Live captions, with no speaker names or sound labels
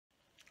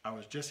I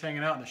was just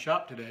hanging out in the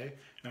shop today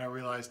and I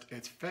realized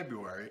it's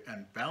February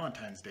and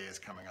Valentine's Day is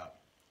coming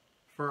up.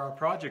 For our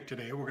project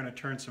today, we're going to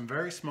turn some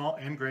very small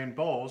end grain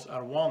bowls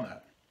out of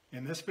walnut.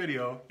 In this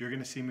video, you're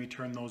going to see me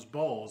turn those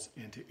bowls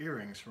into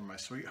earrings for my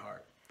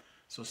sweetheart.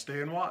 So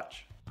stay and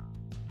watch.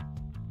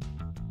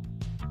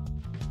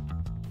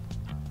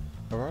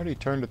 I've already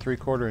turned a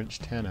 3/4 inch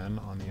tenon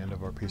on the end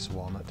of our piece of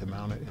walnut to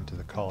mount it into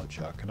the collet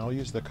chuck, and I'll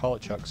use the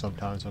collet chuck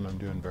sometimes when I'm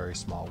doing very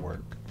small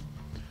work.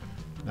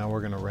 Now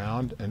we're going to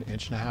round an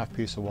 1.5 inch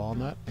piece of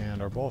walnut,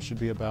 and our bowl should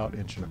be about 1.25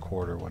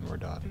 inches when we're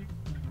done.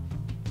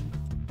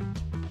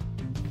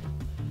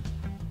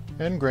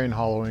 End grain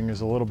hollowing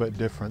is a little bit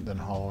different than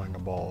hollowing a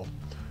bowl.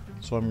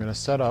 So I'm going to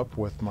set up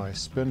with my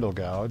spindle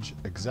gouge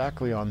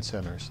exactly on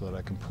center so that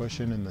I can push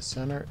in the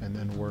center and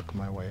then work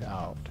my way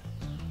out.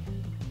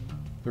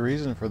 The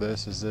reason for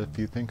this is that if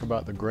you think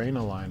about the grain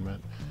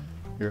alignment,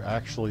 you're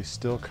actually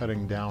still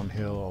cutting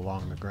downhill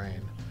along the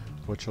grain,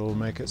 which will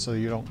make it so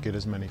you don't get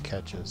as many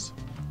catches.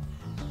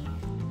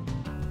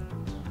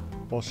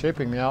 While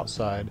shaping the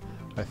outside,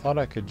 I thought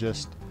I could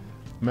just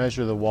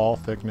measure the wall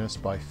thickness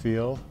by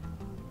feel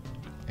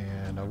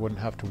and I wouldn't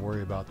have to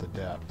worry about the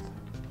depth.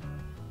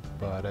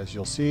 But as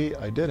you'll see,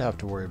 I did have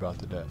to worry about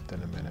the depth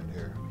in a minute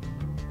here.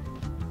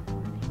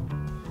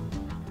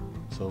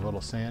 So a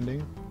little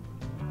sanding.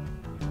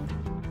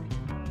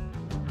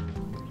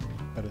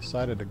 I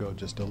decided to go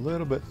just a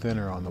little bit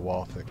thinner on the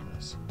wall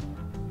thickness.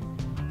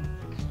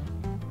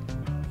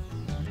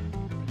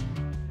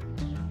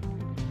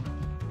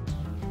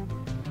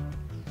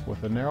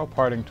 With a narrow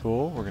parting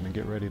tool, we're going to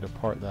get ready to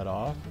part that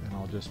off, and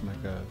I'll just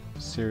make a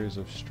series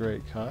of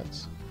straight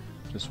cuts,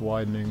 just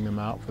widening them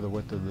out for the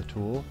width of the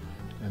tool,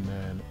 and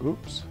then,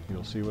 oops,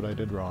 you'll see what I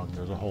did wrong.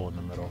 There's a hole in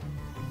the middle.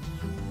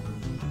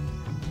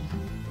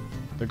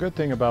 The good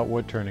thing about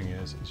wood turning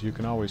is you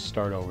can always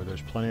start over.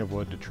 There's plenty of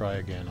wood to try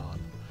again on.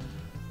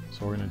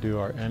 So we're going to do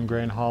our end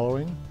grain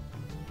hollowing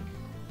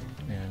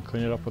and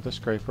clean it up with a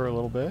scraper a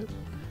little bit,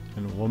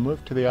 and we'll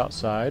move to the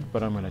outside,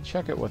 but I'm going to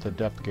check it with a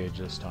depth gauge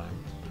this time.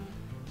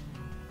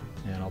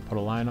 And I'll put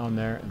a line on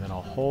there, and then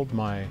I'll hold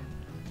my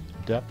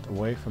depth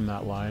away from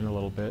that line a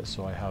little bit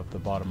so I have the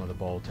bottom of the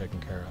bowl taken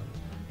care of.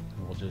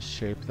 And we'll just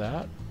shape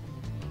that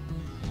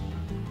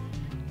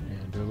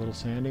and do a little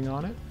sanding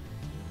on it,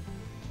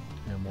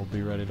 and we'll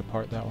be ready to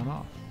part that one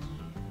off.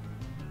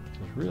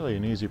 It's really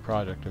an easy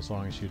project as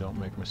long as you don't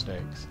make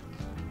mistakes.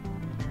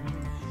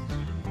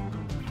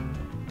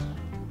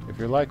 If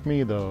you're like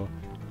me though,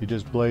 you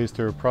just blaze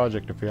through a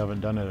project if you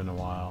haven't done it in a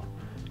while,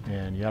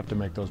 and you have to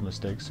make those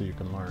mistakes so you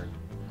can learn.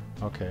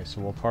 Okay, so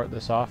we'll part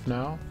this off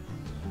now.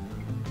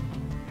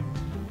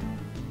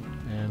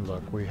 And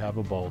look, we have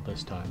a bowl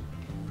this time.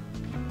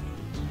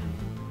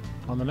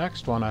 On the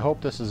next one, I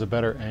hope this is a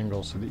better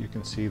angle so that you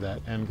can see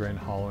that end grain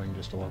hollowing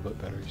just a little bit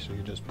better. So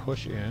you just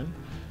push in,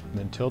 and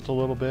then tilt a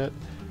little bit,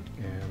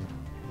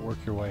 and work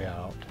your way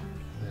out.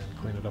 Then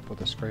clean it up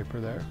with a scraper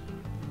there.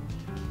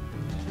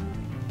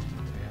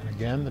 And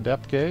again, the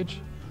depth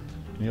gauge.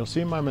 And you'll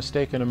see my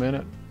mistake in a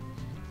minute.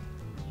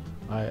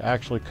 I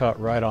actually cut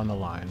right on the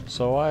line,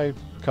 so I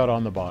cut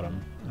on the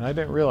bottom, and I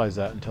didn't realize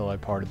that until I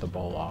parted the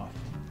bowl off.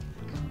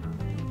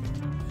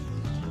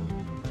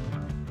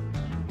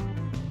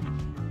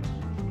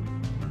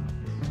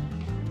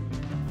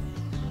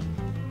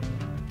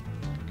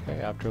 Okay,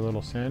 after a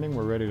little sanding,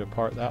 we're ready to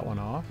part that one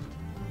off.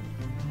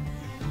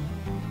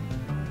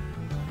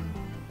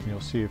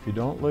 You'll see if you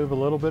don't leave a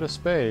little bit of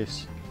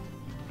space,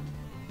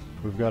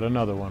 we've got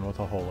another one with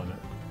a hole in it.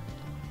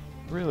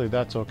 Really,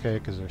 that's okay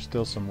because there's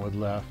still some wood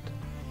left.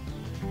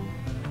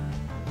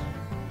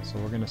 So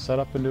we're going to set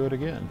up and do it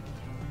again.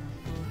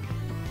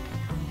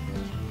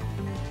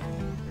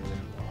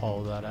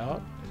 Hollow that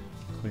out,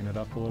 clean it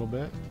up a little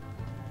bit,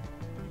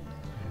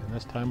 and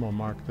this time we'll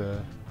mark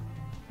the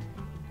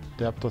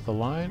depth with a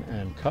line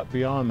and cut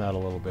beyond that a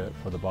little bit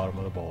for the bottom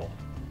of the bowl.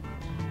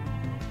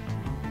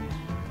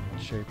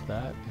 Shape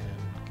that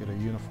and get a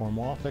uniform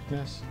wall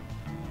thickness.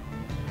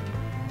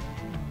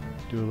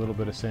 Do a little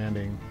bit of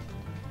sanding,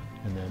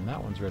 and then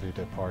that one's ready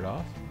to part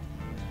off.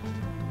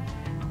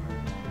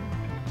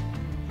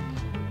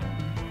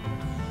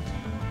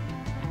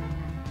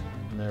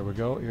 And there we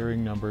go,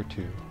 earring number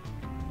 2.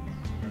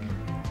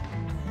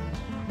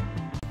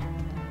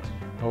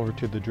 Over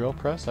to the drill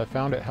press. I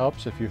found it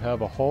helps if you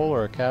have a hole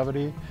or a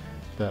cavity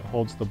that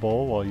holds the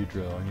bowl while you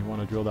drill, and you want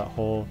to drill that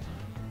hole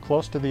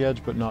close to the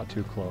edge but not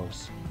too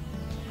close.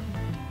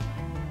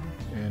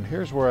 And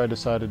here's where I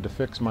decided to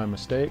fix my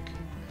mistake,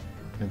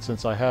 and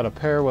since I had a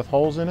pair with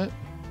holes in it,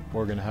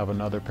 we're going to have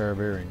another pair of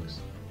earrings.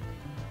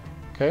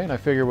 Okay, and I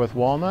figure with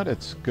walnut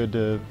it's good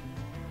to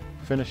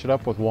finish it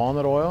up with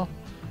walnut oil,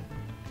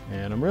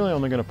 and I'm really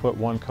only going to put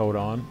one coat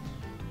on.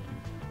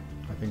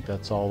 I think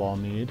that's all I'll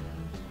need.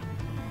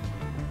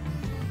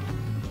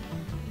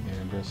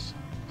 And just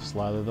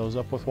slather those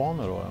up with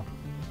walnut oil.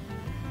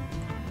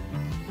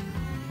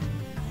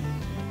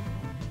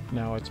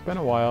 Now it's been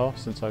a while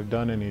since I've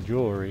done any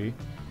jewelry,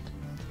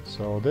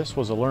 so this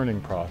was a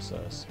learning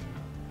process.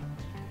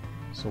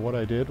 So what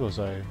I did was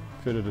I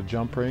fitted a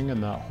jump ring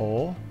in that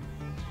hole,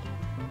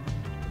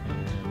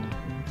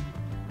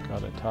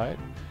 got it tight.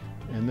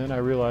 And then I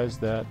realized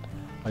that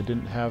I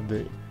didn't have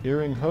the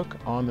earring hook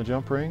on the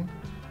jump ring,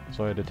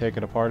 so I had to take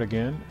it apart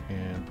again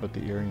and put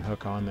the earring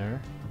hook on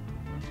there.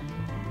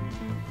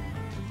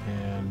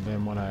 And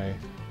then when I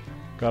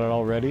got it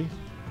all ready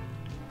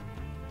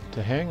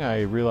to hang,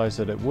 I realized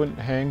that it wouldn't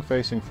hang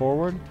facing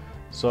forward,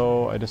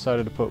 so I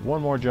decided to put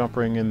one more jump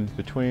ring in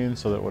between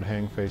so that it would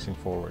hang facing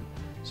forward.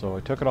 So I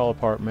took it all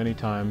apart many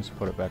times,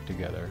 put it back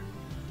together.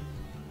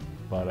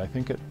 But I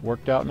think it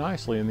worked out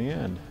nicely in the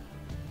end.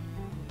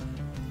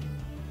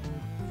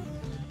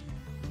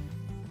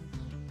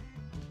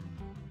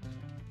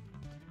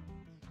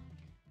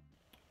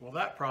 Well,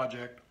 that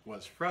project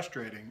was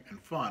frustrating and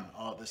fun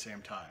all at the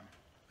same time.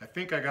 I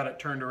think I got it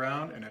turned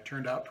around and it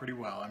turned out pretty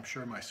well. I'm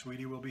sure my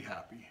sweetie will be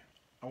happy.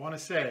 I want to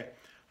say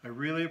I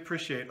really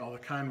appreciate all the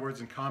kind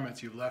words and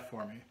comments you've left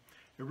for me.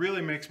 It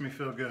really makes me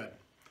feel good.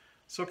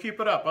 So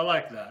keep it up, I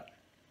like that.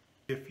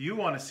 If you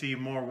want to see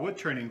more wood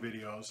turning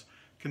videos,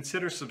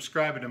 consider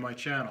subscribing to my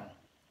channel.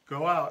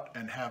 Go out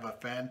and have a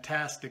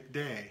fantastic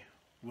day.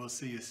 We'll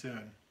see you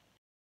soon.